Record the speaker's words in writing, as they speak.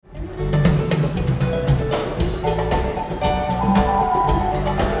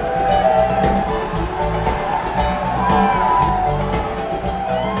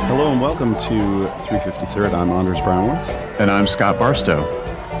welcome to 353rd. I'm Anders Brownworth. And I'm Scott Barstow.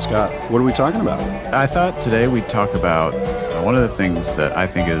 Scott, what are we talking about? I thought today we'd talk about one of the things that I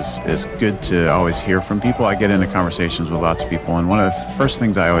think is good to always hear from people. I get into conversations with lots of people, and one of the first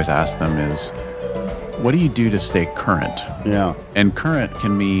things I always ask them is, what do you do to stay current? Yeah. And current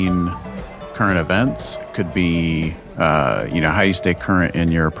can mean current events. It could be, how you stay current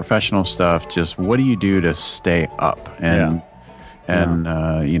in your professional stuff. Just what do you do to stay up and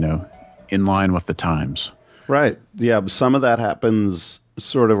in line with the times? Right. Yeah. Some of that happens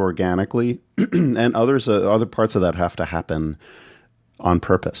sort of organically, and other parts of that have to happen on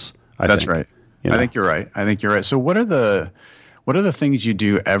purpose. That's right. I think you're right. So what are the things you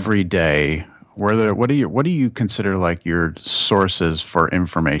do every day? What do you consider like your sources for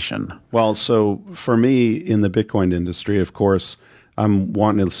information? Well, so for me in the Bitcoin industry, of course, I'm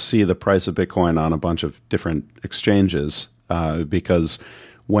wanting to see the price of Bitcoin on a bunch of different exchanges because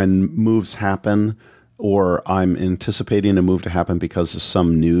when moves happen, or I'm anticipating a move to happen because of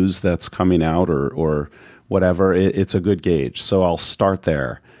some news that's coming out or whatever, it's a good gauge. So I'll start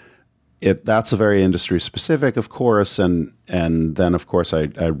there. That's a very industry specific, of course, and then of course I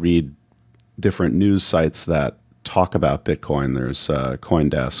read different news sites that talk about Bitcoin. There's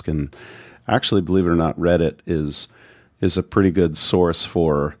CoinDesk, and actually, believe it or not, Reddit is a pretty good source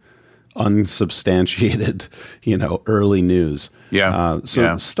for unsubstantiated, early news. Yeah.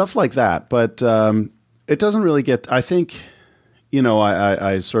 Stuff like that, but it doesn't really get. I think,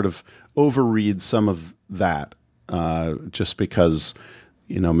 I sort of overread some of that just because.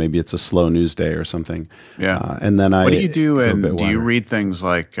 Maybe it's a slow news day or something. Yeah. And then what do you do? And do you read things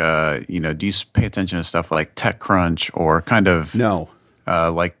like, do you pay attention to stuff like TechCrunch or kind of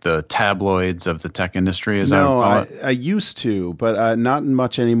like the tabloids of the tech industry, as I would call it? I used to, but not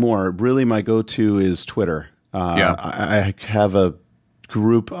much anymore. Really, my go-to is Twitter. I have a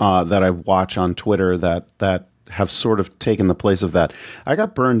group that I watch on Twitter that have sort of taken the place of that. I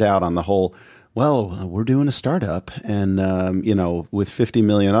got burned out on the whole, well, we're doing a startup and, with 50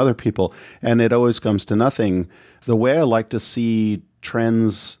 million other people, and it always comes to nothing. The way I like to see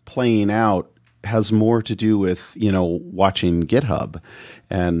trends playing out has more to do with, watching GitHub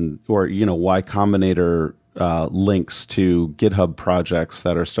or Y Combinator links to GitHub projects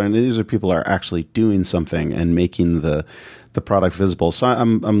that are starting. These are people that are actually doing something and making the product visible. So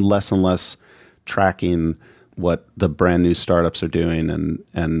I'm less and less tracking what the brand new startups are doing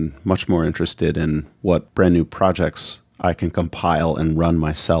and much more interested in what brand new projects I can compile and run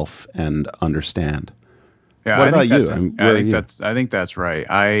myself and understand. Yeah, what about you? I think that's right.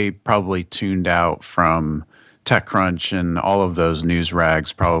 I probably tuned out from TechCrunch and all of those news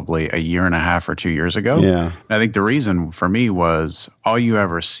rags probably a year and a half or 2 years ago. Yeah. And I think the reason for me was all you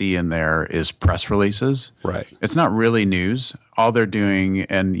ever see in there is press releases. Right. It's not really news. All they're doing,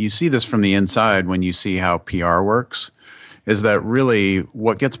 and you see this from the inside when you see how PR works, is that really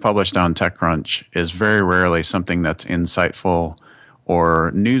what gets published on TechCrunch is very rarely something that's insightful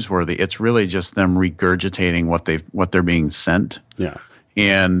or newsworthy. It's really just them regurgitating what they're being sent. Yeah.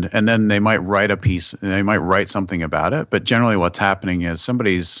 And then they might write a piece, they might write something about it, but generally what's happening is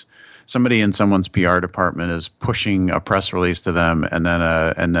somebody in someone's PR department is pushing a press release to them, and then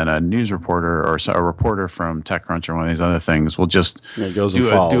a news reporter or a reporter from TechCrunch or one of these other things will just do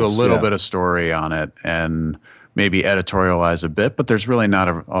a little bit of story on it and maybe editorialize a bit, but there's really not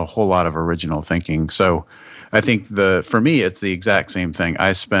a whole lot of original thinking. So I think for me it's the exact same thing.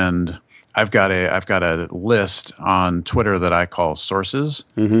 I've got a list on Twitter that I call sources,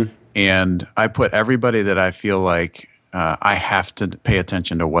 and I put everybody that I feel like I have to pay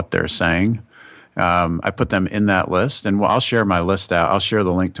attention to what they're saying. I put them in that list, and I'll share my list out. I'll share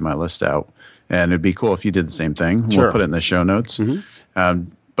the link to my list out, and it'd be cool if you did the same thing. Sure. We'll put it in the show notes.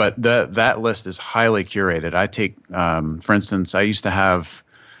 But that list is highly curated. I take, for instance, I used to have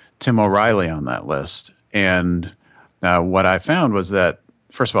Tim O'Reilly on that list, and what I found was that,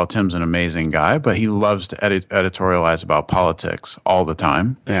 first of all, Tim's an amazing guy, but he loves to editorialize about politics all the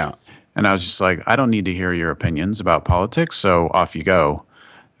time. Yeah. And I was just like, I don't need to hear your opinions about politics, so off you go.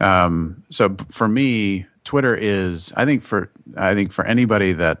 So for me, Twitter is, I think for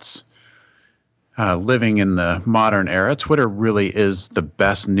anybody that's living in the modern era, Twitter really is the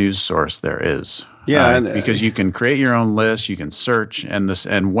best news source there is. Yeah, because you can create your own list, you can search,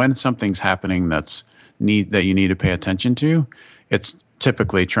 and when something's happening that you need to pay attention to, it's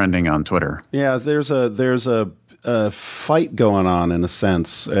typically trending on Twitter. Yeah, there's a fight going on in a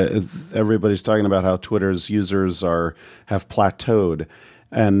sense. Everybody's talking about how Twitter's users have plateaued,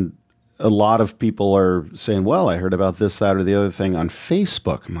 and a lot of people are saying, well, I heard about this, that, or the other thing on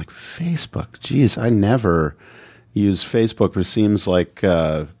Facebook. I'm like, Facebook? Geez, I never use Facebook. It seems like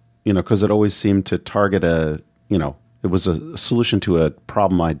because it always seemed to target it was a solution to a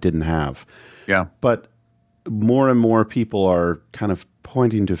problem I didn't have. Yeah. But more and more people are kind of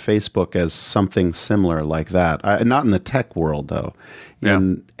pointing to Facebook as something similar like that. Not in the tech world, though,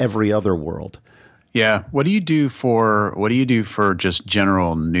 in every other world. Yeah. What do you do for just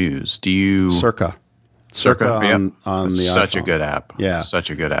general news? Do you Circa on the such iPhone. A good app. Yeah. Such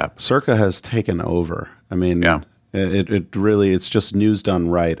a good app. Circa has taken over. I mean, it really, it's just news done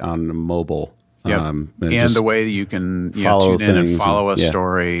right on mobile. Yep. And the way that you can tune in and follow a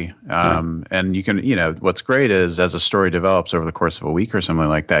story. And you can, what's great is as a story develops over the course of a week or something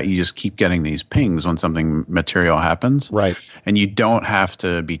like that, you just keep getting these pings when something material happens. Right. And you don't have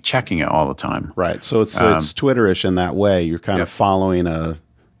to be checking it all the time. Right. So it's Twitterish in that way. You're kind of following a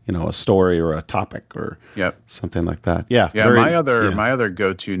story or a topic or something like that. Yeah. Yeah. My other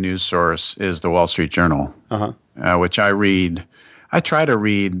go-to news source is the Wall Street Journal, which I read. I try to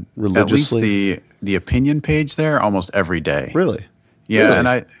read at least the opinion page there almost every day. Really? Yeah,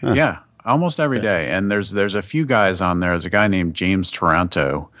 really? And almost every day. And there's a few guys on there. There's a guy named James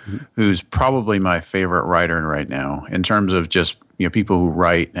Taranto, who's probably my favorite writer right now in terms of just people who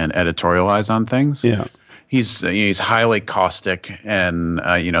write and editorialize on things. Yeah. He's highly caustic and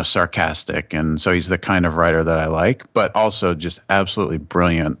sarcastic, and so he's the kind of writer that I like, but also just absolutely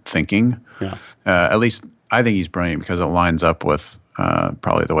brilliant thinking. Yeah. At least I think he's brilliant because it lines up with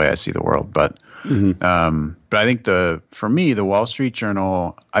probably the way I see the world. But but I think for me, the Wall Street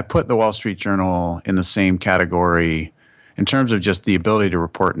Journal, I put the Wall Street Journal in the same category in terms of just the ability to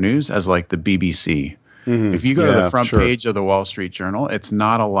report news as like the BBC. If you go to the front page of the Wall Street Journal, it's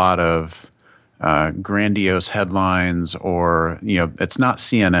not a lot of grandiose headlines or, it's not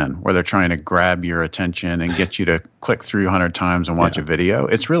CNN where they're trying to grab your attention and get you to click through 100 times and watch a video.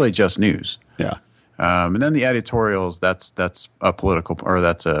 It's really just news. Yeah. And then the editorials, that's a political, or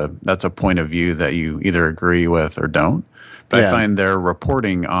that's a point of view that you either agree with or don't. But I find their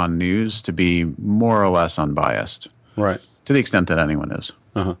reporting on news to be more or less unbiased, right? To the extent that anyone is.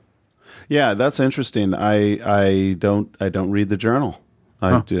 Yeah, that's interesting. I don't read the Journal.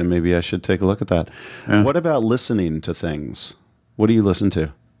 Maybe I should take a look at that. Yeah. What about listening to things? What do you listen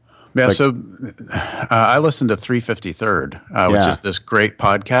to? Yeah, so I listen to 353rd, which is this great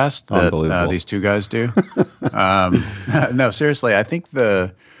podcast that these two guys do. No, seriously, I think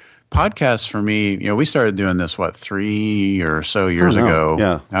the podcast for me, we started doing this, 3 or so years ago?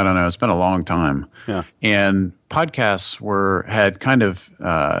 Yeah. I don't know. It's been a long time. Yeah. And podcasts had kind of,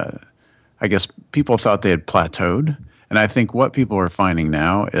 I guess people thought they had plateaued. And I think what people are finding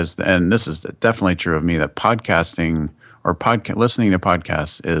now is, and this is definitely true of me, that podcasting or listening to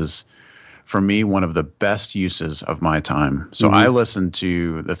podcasts is, for me, one of the best uses of my time. So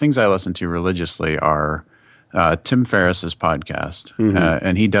the things I listen to religiously are Tim Ferriss's podcast.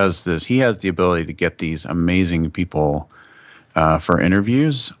 And he does this. He has the ability to get these amazing people for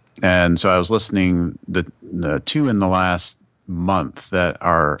interviews. And so I was listening the two in the last month that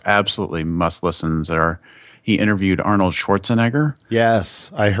are absolutely must listens he interviewed Arnold Schwarzenegger. Yes,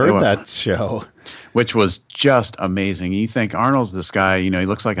 I heard that show. Which was just amazing. You think Arnold's this guy, he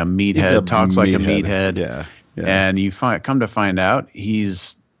looks like a meathead, talks like a meathead. Yeah. And you come to find out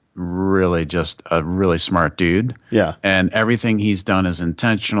he's really just a really smart dude. Yeah. And everything he's done is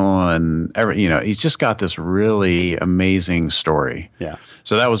intentional and he's just got this really amazing story. Yeah.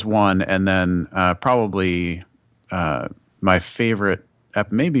 So that was one. And then probably my favorite,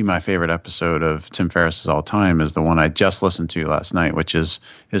 maybe my favorite episode of Tim Ferriss's all time is the one I just listened to last night, which is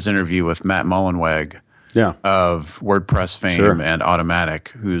his interview with Matt Mullenweg of WordPress fame and Automattic,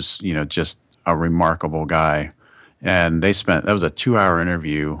 who's, just a remarkable guy. And that was a 2-hour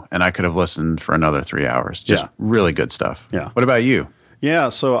interview, and I could have listened for another 3 hours. Just really good stuff. Yeah. What about you? Yeah.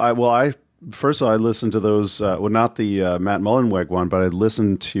 So first of all, I listened to those, not the Matt Mullenweg one, but I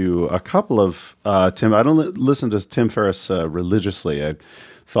listened to a couple of Tim. I don't listen to Tim Ferriss religiously. I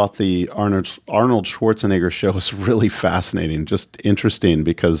thought the Arnold Schwarzenegger show was really fascinating, just interesting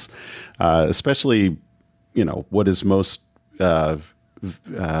because especially, what his most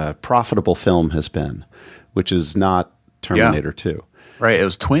profitable film has been, which is not Terminator 2. Right. It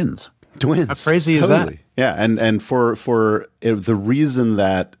was Twins. How crazy is that? Yeah. And for the reason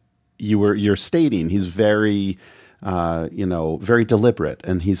that you're stating, he's very, very deliberate,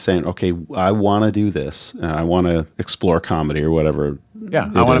 and he's saying, okay, I want to do this. I want to explore comedy or whatever. Yeah,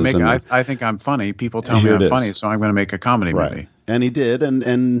 I want to make. I think I'm funny. People tell me I'm funny, so I'm going to make a comedy movie. And he did,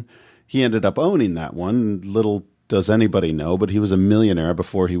 and he ended up owning that one. Little does anybody know, but he was a millionaire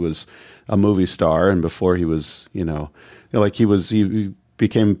before he was a movie star, and before he was, he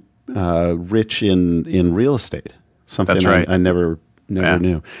became rich in real estate. Something That's right. I never never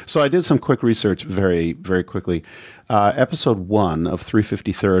knew. So I did some quick research very, very quickly. Episode 1 of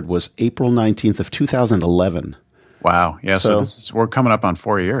 353rd was April 19th of 2011. Wow. Yeah. So we're coming up on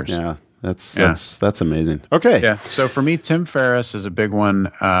 4 years. Yeah. That's amazing. Okay. Yeah. So for me, Tim Ferriss is a big one.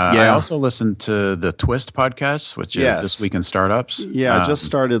 I also listened to the Twist podcast, which is This Week in Startups. Yeah. I just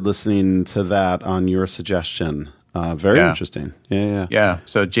started listening to that on your suggestion. Very interesting. Yeah.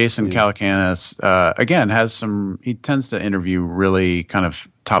 So Jason Calacanis, again, he tends to interview really kind of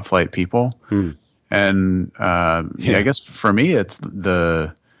top flight people. And I guess for me, it's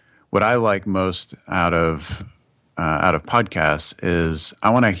what I like most out of podcasts is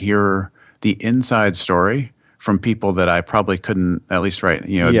I want to hear the inside story from people that I probably couldn't, at least it'd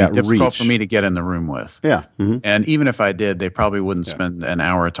be difficult for me to get in the room with. Yeah. Mm-hmm. And even if I did, they probably wouldn't spend an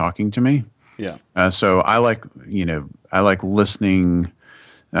hour talking to me. Yeah. So I like listening.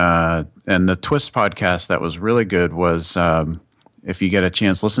 And the Twist podcast that was really good was, if you get a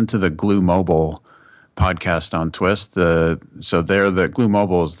chance, listen to the Glue Mobile podcast on Twist. The Glue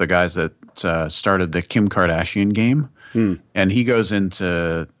Mobile is the guys that started the Kim Kardashian game. And he goes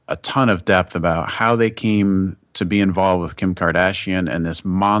into a ton of depth about how they came to be involved with Kim Kardashian and this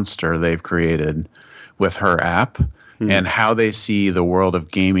monster they've created with her app. And how they see the world of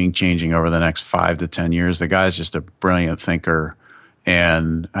gaming changing over the next 5 to 10 years. The guy's just a brilliant thinker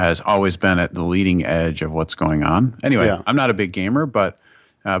and has always been at the leading edge of what's going on. Anyway, I'm not a big gamer, but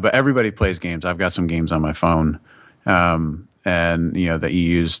everybody plays games. I've got some games on my phone, and that you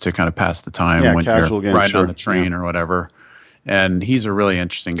use to kind of pass the time when you're riding on the train or whatever. And he's a really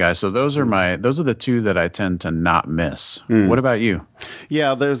interesting guy. So those are the two that I tend to not miss. What about you?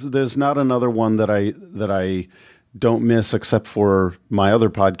 Yeah, there's not another one that I don't miss, except for my other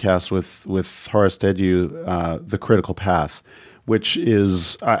podcast with Horace Dediu, The Critical Path, which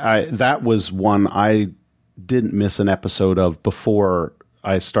is that was one I didn't miss an episode of before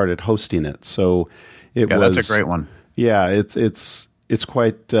I started hosting it. So that's a great one. Yeah, it's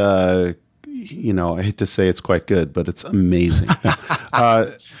quite. I hate to say it's quite good, but it's amazing.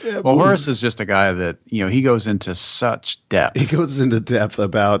 Well, Horace is just a guy that, he goes into such depth. He goes into depth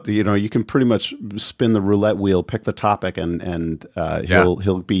about, you can pretty much spin the roulette wheel, pick the topic, and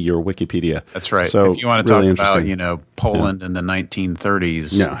he'll be your Wikipedia. That's right. So if you want to talk about, Poland in the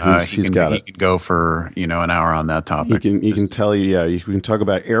 1930s, he can go for, an hour on that topic. He can tell you, you can talk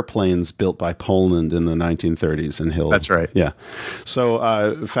about airplanes built by Poland in the 1930s, and That's right. Yeah.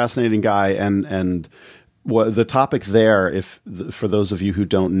 So fascinating guy, and the topic there, for those of you who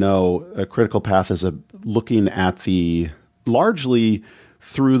don't know, A Critical Path is looking at largely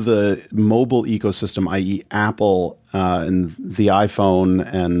through the mobile ecosystem, i.e. Apple and the iPhone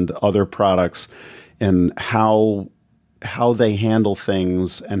and other products, and how they handle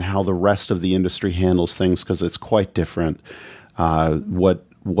things and how the rest of the industry handles things, because it's quite different. What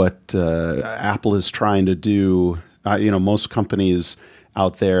Apple is trying to do, most companies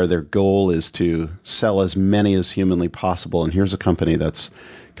out there, their goal is to sell as many as humanly possible. And here's a company that's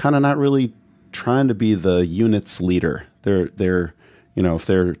kind of not really trying to be the units leader. They're if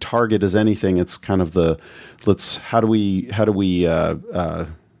their target is anything, it's kind of how do we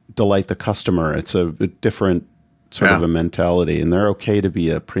delight the customer? It's a different sort of a mentality, and they're okay to be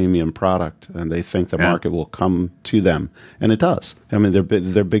a premium product, and they think the market will come to them, and it does. I mean,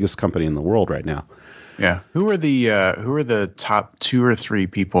 they're biggest company in the world right now. Yeah. Who are the top 2 or 3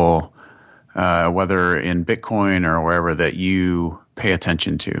 people, whether in Bitcoin or wherever, that you pay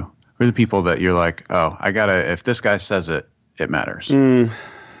attention to? Who are the people that you're like, if this guy says it, it matters?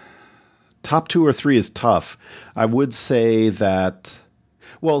 Top 2 or 3 is tough. I would say that.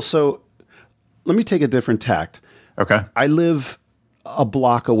 Well, so let me take a different tact. Okay. I live a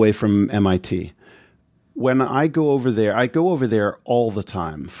block away from MIT. When I go over there all the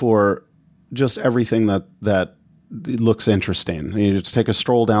time for just everything that looks interesting. You just take a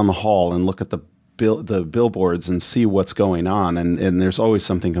stroll down the hall and look at the billboards and see what's going on, and there's always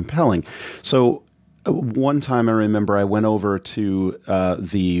something compelling. So one time I remember I went over to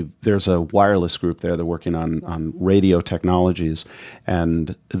there's a wireless group there. They're working on radio technologies,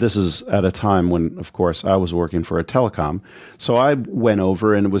 and this is at a time when, of course, I was working for a telecom. So I went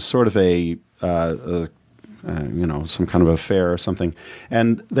over, and it was sort of some kind of a fair or something.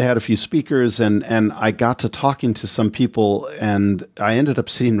 And they had a few speakers, and I got to talking to some people, and I ended up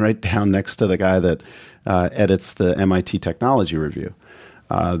sitting right down next to the guy that edits the MIT Technology Review,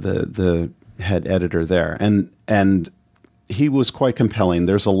 the head editor there. And he was quite compelling.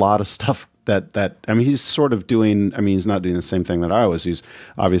 There's a lot of stuff that he's sort of doing, he's not doing the same thing that I was. He's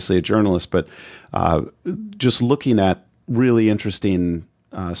obviously a journalist, but just looking at really interesting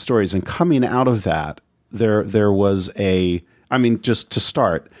stories. And coming out of that, there was I mean, just to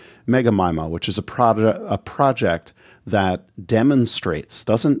start, MegaMimo, which is a project that demonstrates,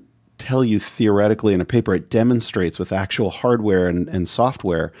 doesn't tell you theoretically in a paper, it demonstrates with actual hardware and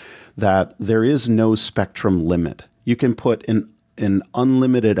software that there is no spectrum limit. You can put an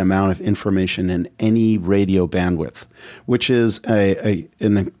unlimited amount of information in any radio bandwidth, which is an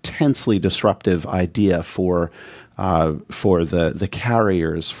intensely disruptive idea for the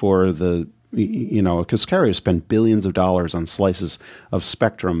carriers, because carriers spend billions of dollars on slices of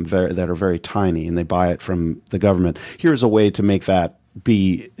spectrum that are very tiny, and they buy it from the government. Here's a way to make that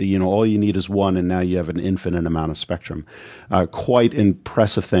be, all you need is one, and now you have an infinite amount of spectrum. Quite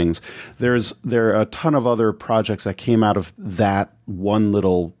impressive things. There are a ton of other projects that came out of that one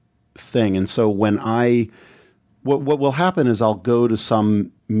little thing. And so what will happen is I'll go to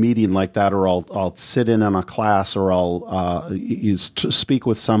some meeting like that, or I'll sit in on a class, or I'll speak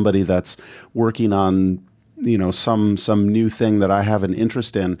with somebody that's working on some new thing that I have an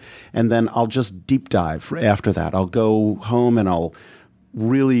interest in, and then I'll just deep dive after that. I'll go home and I'll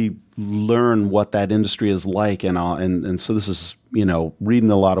really learn what that industry is like, and so this is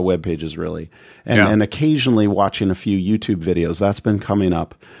reading a lot of web pages really, and occasionally watching a few YouTube videos. That's been coming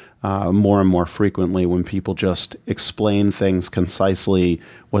up more and more frequently when people just explain things concisely,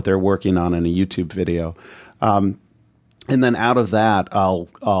 what they're working on in a YouTube video, and then out of that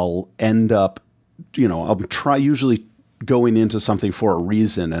I'll end up I'll usually going into something for a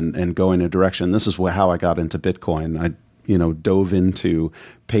reason and going a direction. This is how I got into Bitcoin. I dove into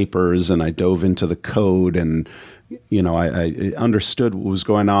papers, and I dove into the code, and I understood what was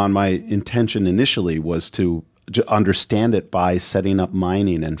going on. My intention initially was to understand it by setting up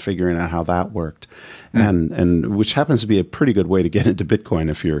mining and figuring out how that worked, and which happens to be a pretty good way to get into Bitcoin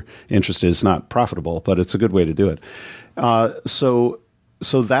if you're interested. It's not profitable, but it's a good way to do it. So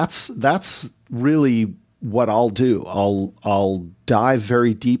that's really what I'll do. I'll dive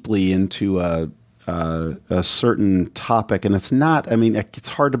very deeply into a certain topic, and it's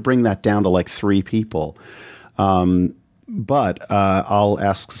hard to bring that down to like 3 people. But I'll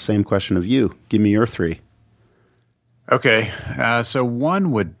ask the same question of you. Give me your 3. Okay. So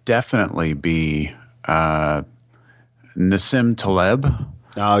one would definitely be Nassim Taleb.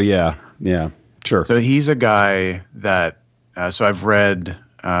 Oh, yeah. Yeah, sure. So he's a guy that, so I read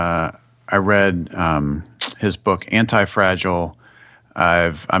his book, Anti-Fragile.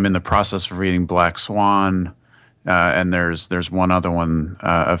 I'm in the process of reading Black Swan, and there's one other one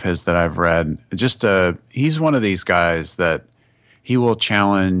of his that I've read. He's one of these guys that he will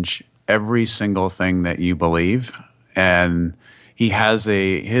challenge every single thing that you believe, and he has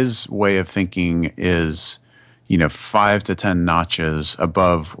his way of thinking is 5 to 10 notches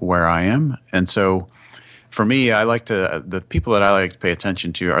above where I am, and so. For me, the people that I like to pay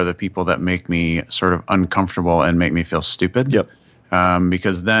attention to are the people that make me sort of uncomfortable and make me feel stupid. Yep.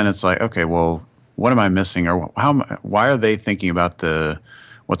 Because then it's like, okay, well, what am I missing, or why are they thinking about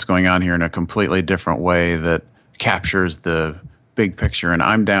what's going on here in a completely different way that captures the big picture, and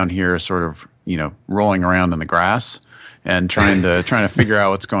I'm down here sort of rolling around in the grass and trying to figure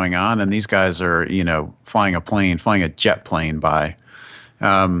out what's going on, and these guys are flying a jet plane by.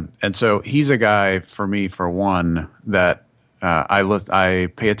 And so he's a guy for me, for one, that I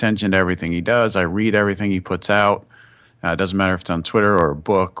pay attention to everything he does. I read everything he puts out. It doesn't matter if it's on Twitter or a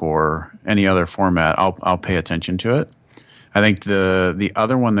book or any other format. I'll pay attention to it. I think the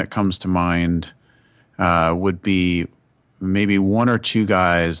other one that comes to mind would be maybe 1 or 2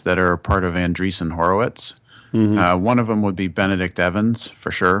 guys that are part of Andreessen Horowitz. Mm-hmm. One of them would be Benedict Evans,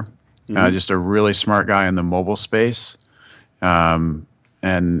 for sure. Mm-hmm. Just a really smart guy in the mobile space.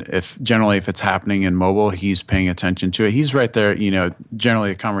 And if it's happening in mobile, he's paying attention to it. He's right there,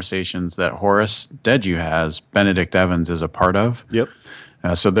 generally the conversations that Horace Dediu has, Benedict Evans is a part of. Yep.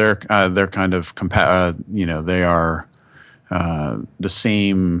 So they're kind of, they are the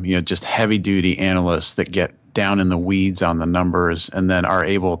same, just heavy duty analysts that get down in the weeds on the numbers and then are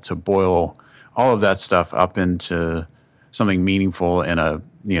able to boil all of that stuff up into something meaningful in a,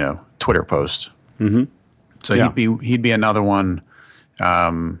 Twitter post. Mm-hmm. So yeah. he'd be another one.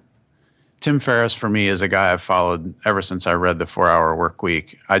 Tim Ferriss for me is a guy I've followed ever since I read The 4-Hour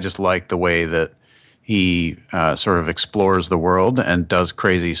Workweek. I just like the way that he sort of explores the world and does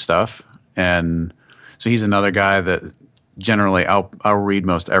crazy stuff. And so he's another guy that generally I'll read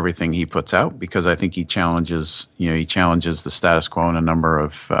most everything he puts out because I think he challenges the status quo in a number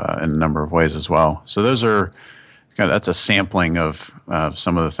of ways as well. So that's a sampling of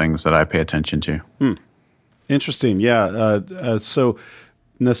some of the things that I pay attention to. Interesting. Yeah. So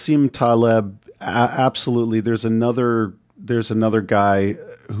Nassim Taleb, absolutely. There's another guy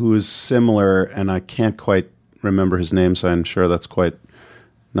who is similar, and I can't quite remember his name, so I'm sure that's quite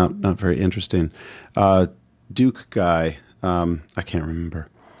not very interesting. Duke guy, I can't remember.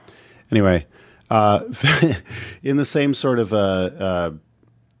 Anyway, in the same sort of I'm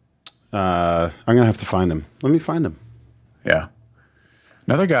gonna have to find him. Let me find him. Yeah.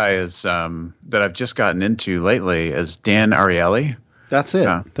 Another guy is that I've just gotten into lately is Dan Ariely. That's it.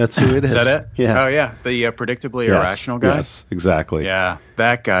 That's who it is. Is that it? Yeah. Oh, yeah. The predictably irrational guy? Yes, exactly. Yeah.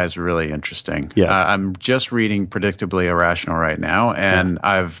 That guy's really interesting. Yes. I'm just reading Predictably Irrational right now, and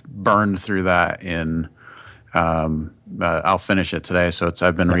I've burned through that in I'll finish it today. So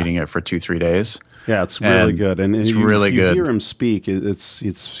I've been reading it for 2-3 days. Yeah, it's really good. And it's really good. If you hear him speak,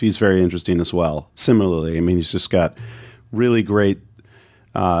 he's very interesting as well. Similarly, I mean, he's just got really great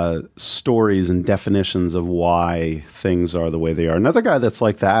stories and definitions of why things are the way they are. Another guy that's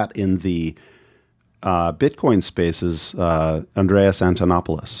like that in the Bitcoin space is Andreas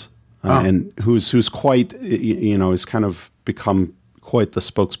Antonopoulos, and who's quite, has kind of become quite the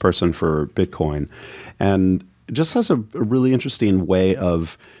spokesperson for Bitcoin, and just has a really interesting way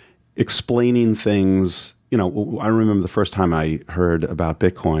of explaining things. I remember the first time I heard about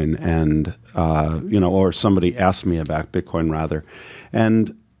Bitcoin and, or somebody asked me about Bitcoin rather.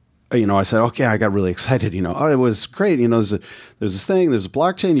 And, I said, okay, I got really excited, it was great. There's this thing, there's a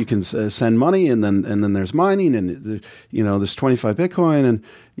blockchain, you can send money and then there's mining and, there's 25 Bitcoin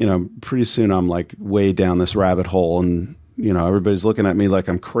and, pretty soon I'm like way down this rabbit hole and, everybody's looking at me like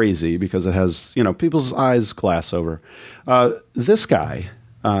I'm crazy because it has, people's eyes glass over. This guy,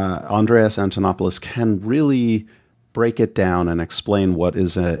 Andreas Antonopoulos, can really break it down and explain what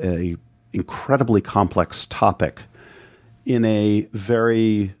is a incredibly complex topic in a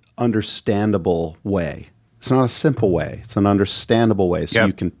very understandable way. It's not a simple way; it's an understandable way, so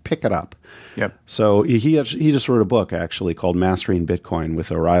you can pick it up. Yep. So he just wrote a book actually called "Mastering Bitcoin"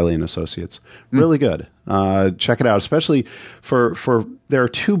 with O'Reilly and Associates. Really good. Check it out, especially for there are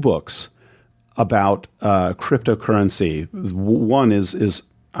 2 books about cryptocurrency. One is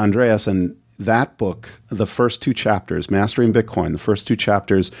Andreas, and that book, the first 2 chapters, Mastering Bitcoin, the first 2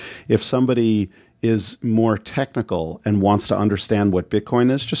 chapters, if somebody is more technical and wants to understand what Bitcoin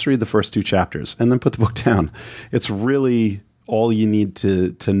is, just read the first 2 chapters and then put the book down. It's really all you need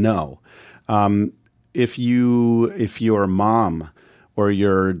to know. If your mom or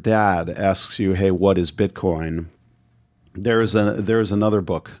your dad asks you, hey, what is Bitcoin? There's another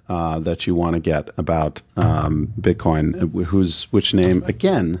book that you want to get about Bitcoin, which name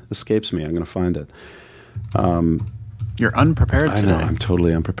again escapes me. I'm going to find it. You're unprepared today. I know, I'm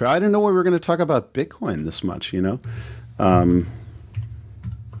totally unprepared. I didn't know we were going to talk about Bitcoin this much. Do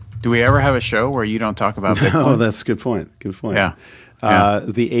we ever have a show where you don't talk about Bitcoin? Oh, that's a good point. Good point. Yeah.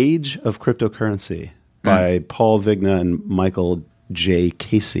 The Age of Cryptocurrency by Paul Vigna and Michael J.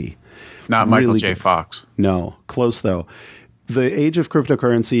 Casey. Not Michael J. Fox. No, close though. The Age of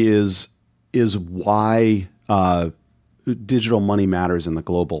Cryptocurrency is why digital money matters in the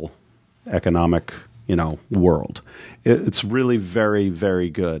global economic world. It's really very, very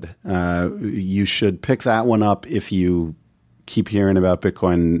good. You should pick that one up if you keep hearing about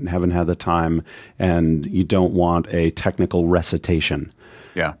Bitcoin, haven't had the time, and you don't want a technical recitation.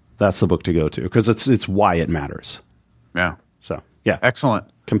 Yeah, that's the book to go to because it's why it matters. Yeah. So yeah, excellent.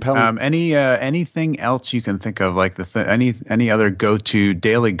 Compelling. Anything else you can think of, like any other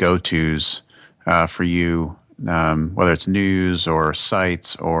daily go-tos for you, whether it's news or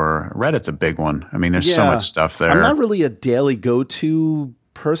sites or Reddit's a big one. I mean, there's so much stuff there. I'm not really a daily go-to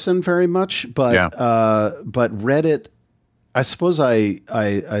person very much, but Reddit, I suppose I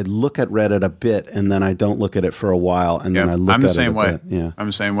look at Reddit a bit and then I don't look at it for a while and then I look at it a bit. I'm the same way. Yeah. I'm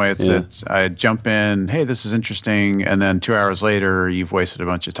the same way. It's I jump in, hey, this is interesting, and then 2 hours later you've wasted a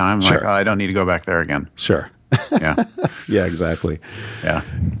bunch of time. Sure. Like, I don't need to go back there again. Sure. Yeah. Yeah, exactly. Yeah.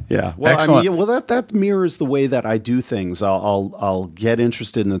 Yeah. Well, excellent. I mean, that mirrors the way that I do things. I'll get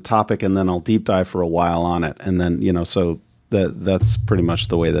interested in a topic and then I'll deep dive for a while on it, and then so that's pretty much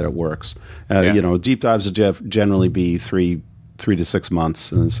the way that it works. Deep dives would generally be 3 to 6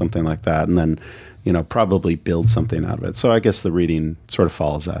 months and something like that, and then probably build something out of it. So I guess the reading sort of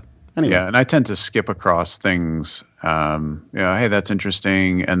follows that. Anyway. Yeah, and I tend to skip across things. Hey, that's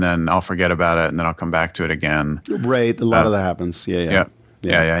interesting, and then I'll forget about it, and then I'll come back to it again. Right, a lot of that happens. Yeah.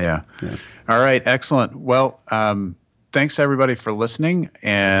 All right, excellent. Well, thanks everybody for listening,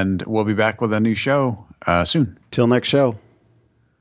 and we'll be back with a new show soon. Till next show.